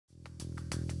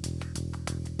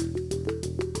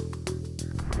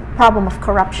problem of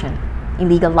corruption.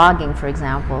 Illegal logging, for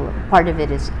example, part of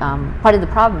it is part of the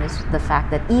problem is the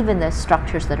fact that even the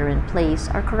structures that are in place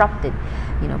are corrupted.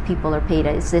 You know, people are paid.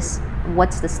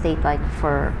 What's the state like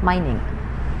for mining?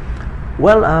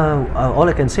 Well, all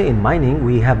I can say, in mining,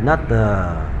 we have not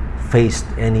faced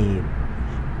any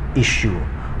issue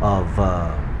of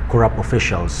corrupt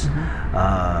officials.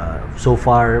 So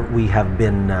far, we have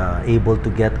been able to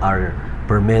get our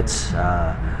permits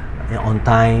on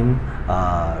time,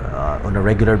 on a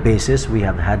regular basis. We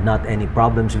have had not any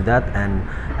problems with that,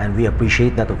 and we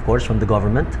appreciate that, of course, from the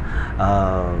government.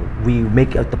 We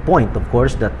make it the point, of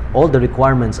course, that all the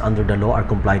requirements under the law are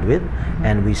complied with,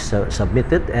 and we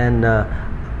submit it. And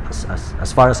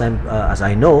as far as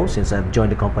I know, since I've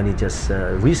joined the company just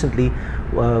recently,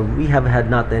 we have had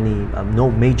not any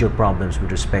no major problems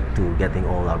with respect to getting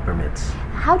all our permits.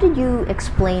 How did you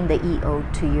explain the EO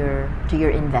to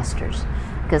your investors?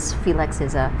 Because Philex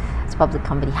is a public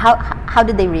company. How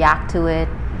did they react to it?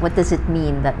 What does it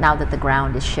mean that now that the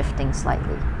ground is shifting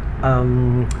slightly?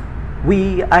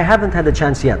 I haven't had a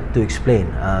chance yet to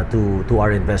explain to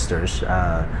our investors.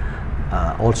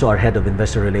 Also, our head of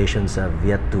investor relations have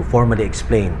yet to formally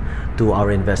explain to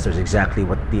our investors exactly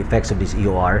what the effects of this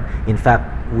EO are. In fact,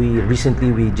 we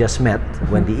just met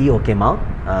when the EO came out.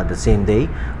 The same day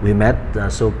we met,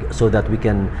 so that we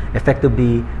can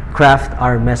effectively craft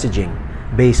our messaging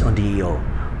based on the EO.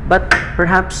 But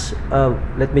perhaps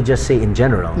let me just say in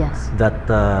general, yes, that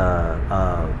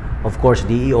of course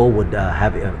the EO would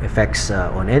have effects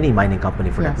on any mining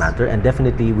company for, yes, that matter, and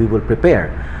definitely we will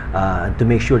prepare to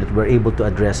make sure that we're able to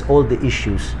address all the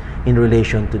issues in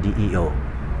relation to the EO.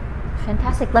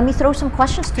 Fantastic. Let me throw some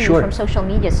questions to, sure, you from social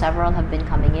media. Several have been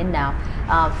coming in now.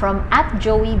 From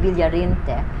 @Joey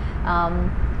Villarinte,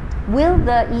 will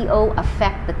the EO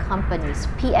affect the company's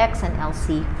PX and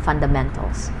LC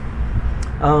fundamentals?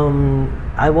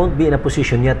 I won't be in a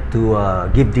position yet to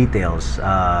give details.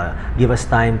 Give us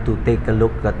time to take a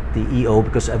look at the EO,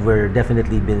 because we're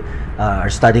definitely are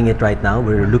studying it right now.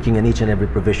 We're looking at each and every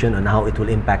provision and how it will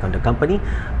impact on the company.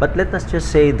 But let us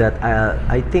just say that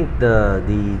I think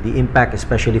the impact,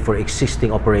 especially for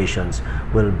existing operations,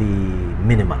 will be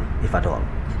minimal, if at all.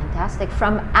 Fantastic.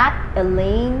 From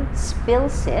 @Elaine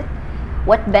Spilsit,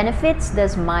 what benefits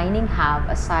does mining have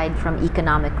aside from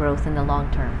economic growth in the long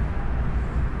term?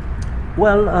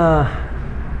 Well,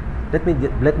 let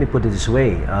me put it this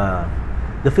way.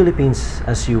 The Philippines,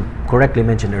 as you correctly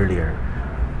mentioned earlier,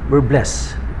 we're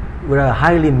blessed. We're a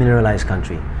highly mineralized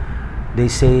country.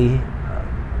 They say,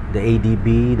 the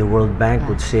ADB, the World Bank, yeah,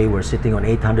 would say we're sitting on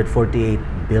 $848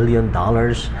 billion,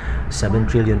 7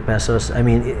 trillion pesos. I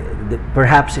mean,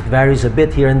 perhaps it varies a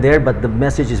bit here and there, but the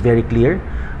message is very clear.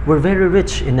 We're very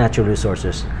rich in natural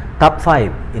resources. Top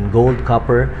 5 in gold,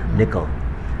 copper, nickel.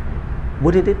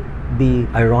 Wouldn't it be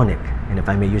ironic, and if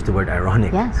I may use the word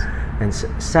ironic, yes, and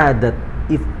sad that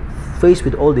if faced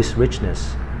with all this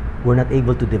richness, we're not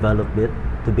able to develop it,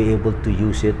 to be able to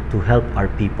use it to help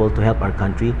our people, to help our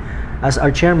country. As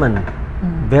our chairman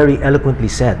very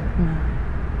eloquently said,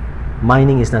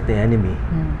 mining is not the enemy,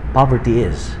 poverty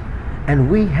is. And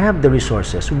we have the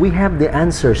resources, we have the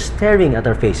answers staring at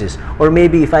our faces, or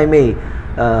maybe, if I may,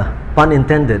 pun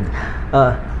intended,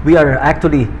 we are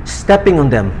actually stepping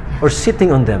on them, yes, or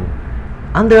sitting on them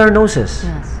under our noses.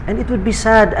 Yes. And it would be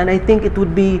sad, and I think it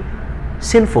would be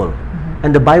sinful.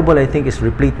 And the Bible, I think, is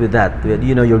replete with that.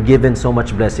 You know, you're given so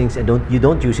much blessings and you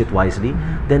don't use it wisely,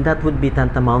 then that would be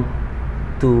tantamount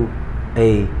to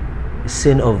a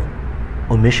sin of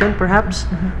omission, perhaps.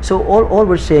 So all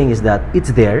we're saying is that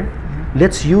it's there.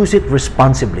 Let's use it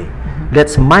responsibly.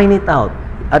 Let's mine it out.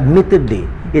 Admittedly,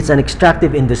 it's an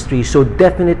extractive industry, so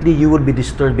definitely you will be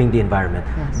disturbing the environment.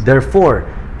 Yes. Therefore,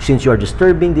 since you are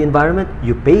disturbing the environment,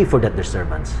 you pay for that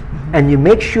disturbance. And you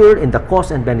make sure in the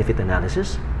cost and benefit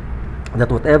analysis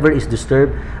that whatever is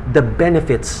disturbed, the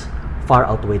benefits far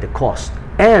outweigh the cost.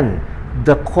 And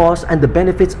the cost and the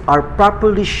benefits are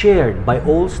properly shared by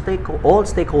all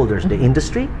stakeholders, the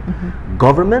industry,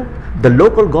 government, the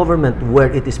local government where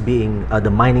it is being,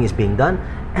 the mining is being done,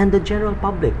 and the general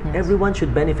public. Yes. Everyone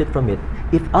should benefit from it.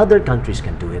 If other countries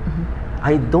can do it,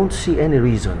 I don't see any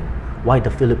reason why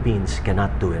the Philippines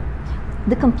cannot do it.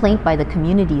 The complaint by the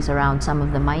communities around some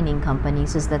of the mining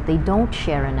companies is that they don't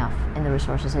share enough in the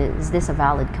resources. Is this a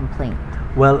valid complaint?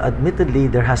 Well, admittedly,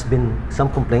 there has been some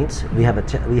complaints. We had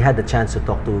the chance to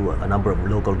talk to a number of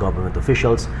local government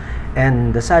officials,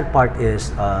 and the sad part is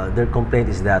their complaint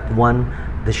is that, one,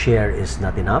 the share is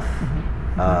not enough.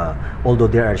 Although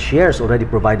there are shares already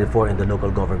provided for in the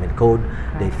local government code,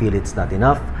 they feel it's not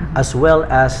enough, as well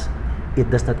as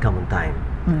it does not come on time.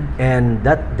 And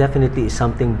that definitely is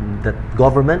something that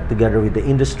government, together with the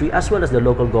industry, as well as the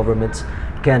local governments,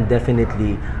 can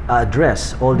definitely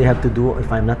address. All they have to do,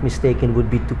 if I'm not mistaken,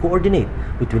 would be to coordinate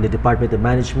between the Department of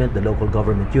Management, the local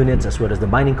government units, as well as the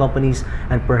mining companies,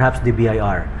 and perhaps the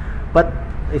BIR. But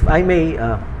if I may,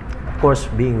 of course,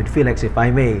 being with Felix, if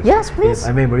I may, yes, please. If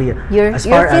I may, Maria, as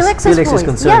far as Felix is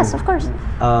concerned, yes, of course,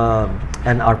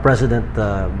 and our president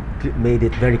made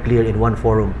it very clear in one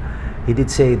forum. He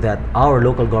did say that our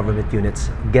local government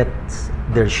units get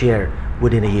their share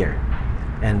within a year,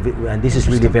 and this is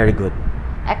really very good.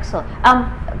 Excellent.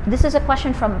 This is a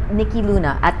question from Nikki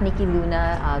Luna, at Nikki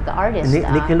Luna, the artist.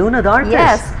 Nikki Luna, the artist.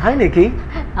 Yes. Hi, Nikki.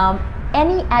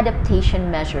 Any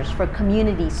adaptation measures for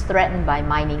communities threatened by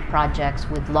mining projects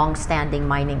with long-standing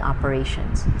mining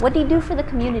operations? What do you do for the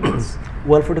communities?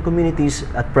 Well, for the communities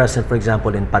at present, for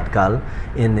example, in Padcal,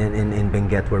 in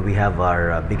Benguet, where we have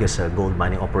our biggest gold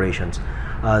mining operations,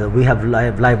 we have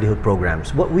livelihood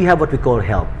programs. We have what we call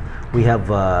HELP. We have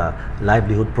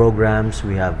livelihood programs,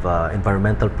 we have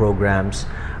environmental programs,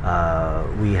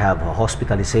 we have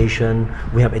hospitalization,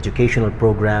 we have educational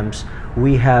programs,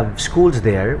 we have schools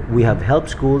there, we have help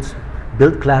schools,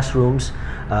 build classrooms,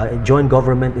 join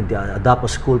government in the Adopt a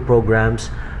School programs,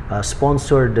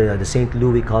 sponsored the St.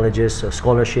 Louis College's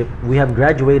scholarship. We have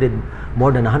graduated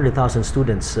more than 100,000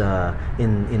 students in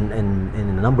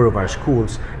a number of our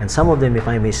schools, and some of them, if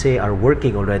I may say, are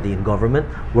working already in government,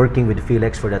 working with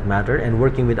Felix for that matter, and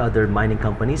working with other mining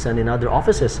companies and in other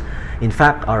offices. In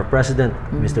fact, our president,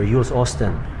 Mr. Jules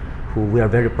Austin, who we are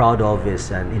very proud of,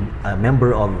 is a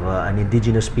member of an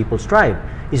indigenous people's tribe,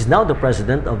 is now the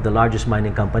president of the largest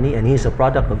mining company, and he is a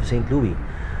product of St. Louis.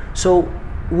 So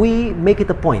we make it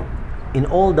a point in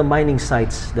all the mining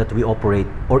sites that we operate,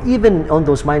 or even on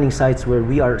those mining sites where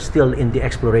we are still in the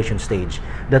exploration stage,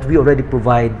 that we already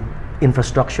provide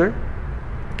infrastructure,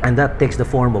 and that takes the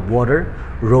form of water,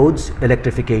 roads,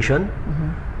 electrification,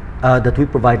 that we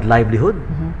provide livelihood,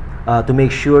 to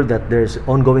make sure that there's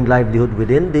ongoing livelihood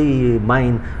within the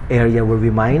mine area where we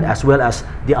mine, as well as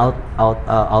the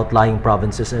outlying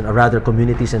provinces, and rather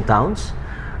communities and towns.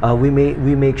 We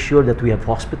make sure that we have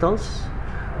hospitals.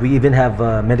 We even have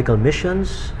medical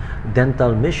missions,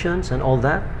 dental missions, and all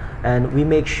that. And we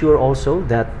make sure also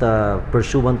that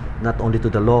pursuant not only to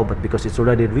the law, but because it's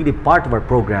already really part of our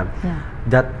program,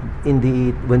 that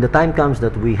when the time comes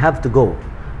that we have to go,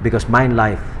 because mine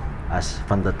life, as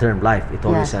from the term life, it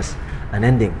always has an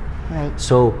ending. Right.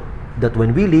 So that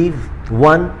when we leave,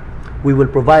 one, we will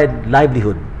provide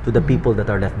livelihood to the people that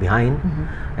are left behind,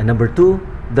 and number two,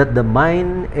 that the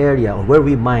mine area, or where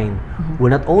we mine, will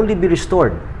not only be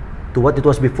restored to what it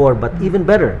was before, but even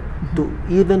better, to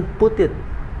even put it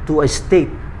to a state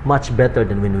much better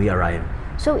than when we arrived.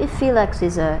 So if Felix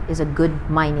is a good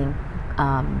mining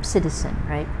citizen,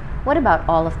 right? What about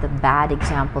all of the bad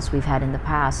examples we've had in the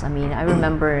past? I mean, I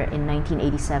remember in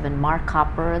 1987, Mark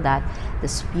Copper, that the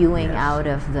spewing out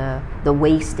of the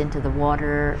waste into the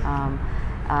water,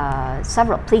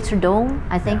 several, Placer Dome,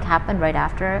 I think, happened right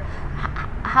after.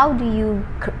 How do you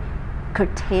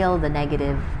curtail the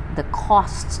negative, the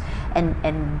costs,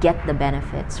 and get the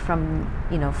benefits from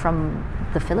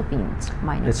the Philippines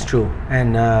mining? That's true,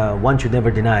 and one should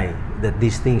never deny that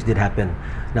these things did happen,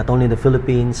 not only in the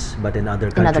Philippines but in other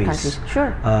countries. In other countries,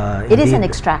 sure. It is an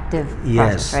extractive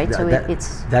process, right? So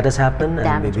that has happened,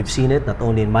 and we've seen it not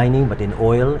only in mining but in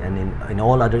oil and in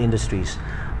all other industries.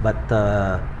 But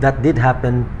that did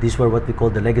happen. These were what we call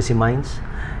the legacy mines,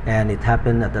 and it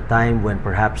happened at a time when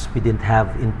perhaps we didn't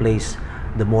have in place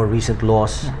the more recent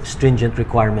laws, stringent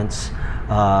requirements.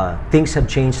 Things have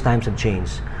changed, times have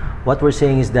changed. What we're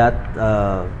saying is that,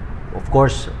 of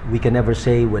course, we can never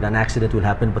say when an accident will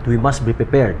happen, but we must be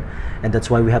prepared. And that's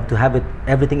why we have to have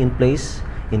everything in place.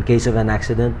 In case of an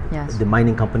accident, the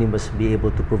mining company must be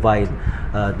able to provide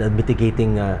the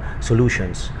mitigating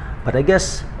solutions. But I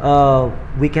guess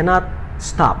we cannot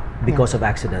stop because of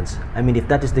accidents. I mean, if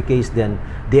that is the case, then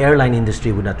the airline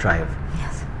industry would not thrive.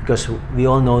 Yes. Because we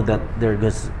all know that there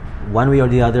goes one way or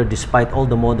the other, despite all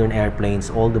the modern airplanes,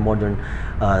 all the modern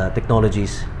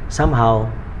technologies,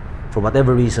 somehow, for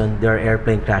whatever reason, there are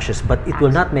airplane crashes, but it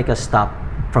will not make us stop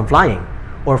from flying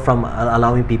or from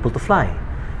allowing people to fly.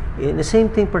 In the same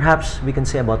thing, perhaps, we can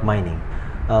say about mining.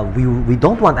 We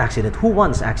don't want accidents. Who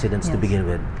wants accidents to begin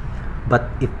with? But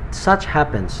if such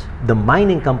happens, the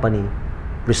mining company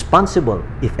responsible,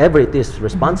 if ever it is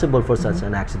responsible for such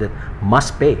an accident,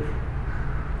 must pay.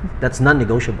 That's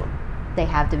non-negotiable. They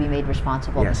have to be made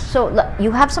responsible. Yes. So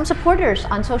you have some supporters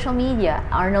on social media.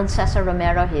 Arnold Cesar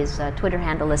Romero, his Twitter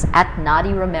handle is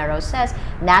 @NadiRomero, says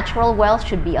natural wealth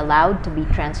should be allowed to be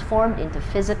transformed into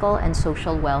physical and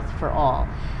social wealth for all.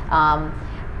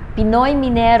 Pinoy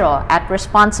Minero at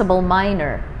Responsible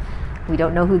Miner, we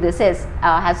don't know who this is,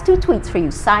 has 2 tweets for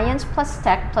you. Science plus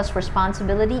tech plus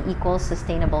responsibility equals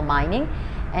sustainable mining.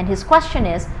 And his question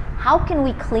is, how can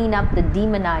we clean up the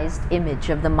demonized image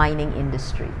of the mining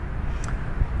industry?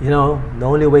 You know, the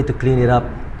only way to clean it up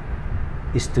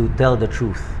is to tell the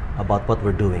truth about what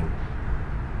we're doing.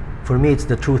 For me, it's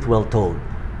the truth well told.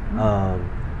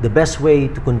 The best way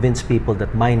to convince people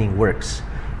that mining works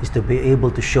is to be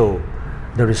able to show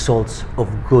the results of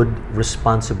good,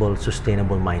 responsible,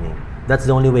 sustainable mining. That's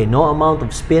the only way. No amount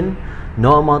of spin,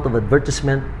 no amount of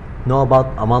advertisement, no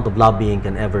amount of lobbying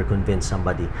can ever convince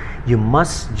somebody. You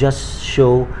must just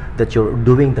show that you're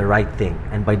doing the right thing.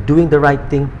 And by doing the right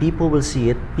thing, people will see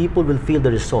it, people will feel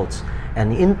the results.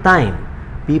 And in time,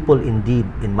 people indeed,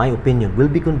 in my opinion, will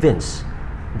be convinced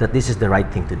that this is the right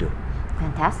thing to do.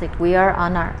 Fantastic. We are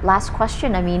on our last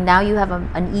question. I mean, now you have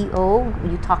an EO.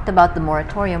 You talked about the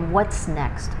moratorium. What's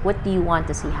next? What do you want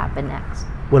to see happen next?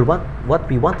 Well, what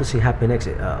we want to see happen next,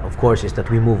 of course, is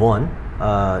that we move on.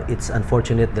 It's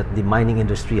unfortunate that the mining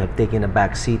industry have taken a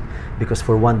back seat because,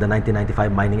 for one, the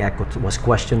 1995 Mining Act was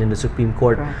questioned in the Supreme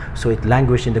Court. Right. So it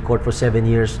languished in the court for 7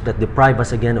 years. That deprived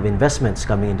us again of investments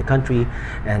coming in the country,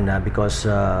 and because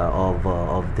of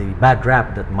the bad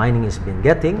rap that mining has been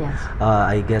getting, yes.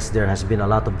 I guess there has been a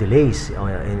lot of delays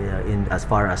in as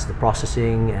far as the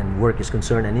processing and work is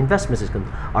concerned, and investments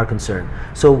are concerned.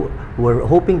 So we're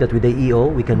hoping that with the EO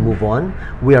we can move on.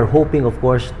 We are hoping, of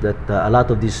course, that a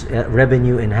lot of these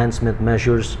revenue enhancement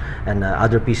measures and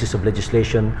other pieces of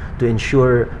legislation to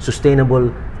ensure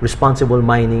sustainable, responsible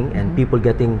mining and people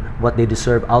getting what they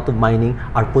deserve out of mining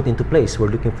are put into place. We're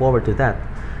looking forward to that.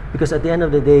 Because at the end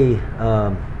of the day,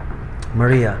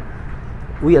 Maria,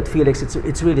 we at Felix,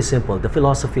 it's really simple. The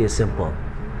philosophy is simple.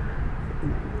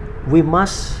 We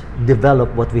must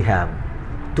develop what we have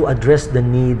to address the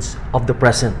needs of the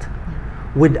present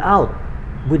without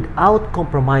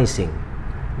compromising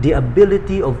the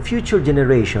ability of future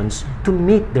generations to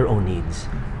meet their own needs.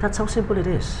 That's how simple it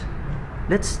is.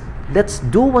 Let's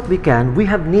do what we can. We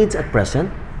have needs at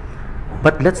present,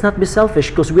 but let's not be selfish,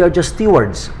 because we are just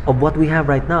stewards of what we have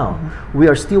right now. We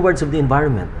are stewards of the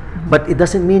environment, but it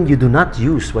doesn't mean you do not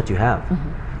use what you have.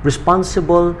 A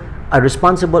responsible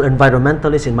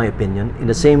environmentalist, in my opinion, in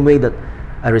the same way that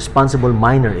a responsible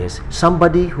miner is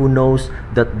somebody who knows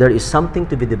that there is something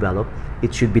to be developed.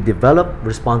 It should be developed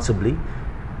responsibly.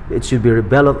 It should be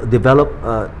developed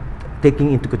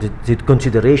taking into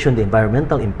consideration the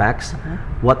environmental impacts.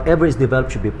 Whatever is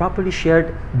developed should be properly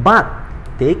shared, but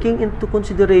taking into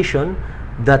consideration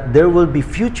that there will be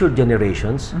future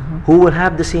generations who will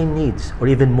have the same needs or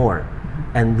even more,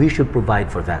 and we should provide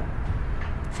for that.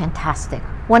 Fantastic.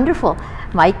 Wonderful.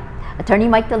 Attorney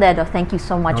Mike Toledo, thank you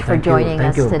so much for joining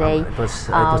us today. It was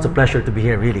a pleasure to be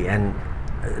here, really, and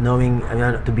knowing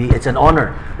it's an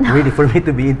honor really for me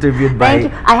to be interviewed by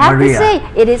Maria. I have to say,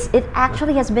 it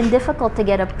actually has been difficult to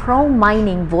get a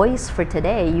pro-mining voice for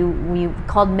today. You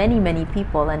called many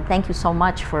people, and thank you so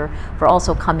much for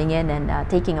also coming in and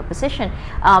taking a position.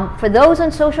 For those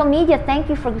on social media, thank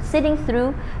you for sitting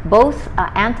through both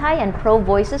anti and pro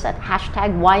voices at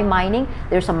 #WhyMining.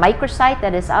 There's a microsite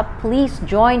that is up. Please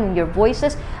join your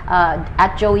voices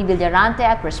at Joey Villarante,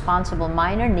 at Responsible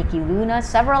Miner, Nikki Luna,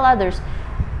 several others.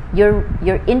 You're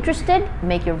interested,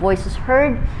 make your voices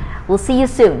heard. We'll see you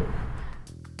soon.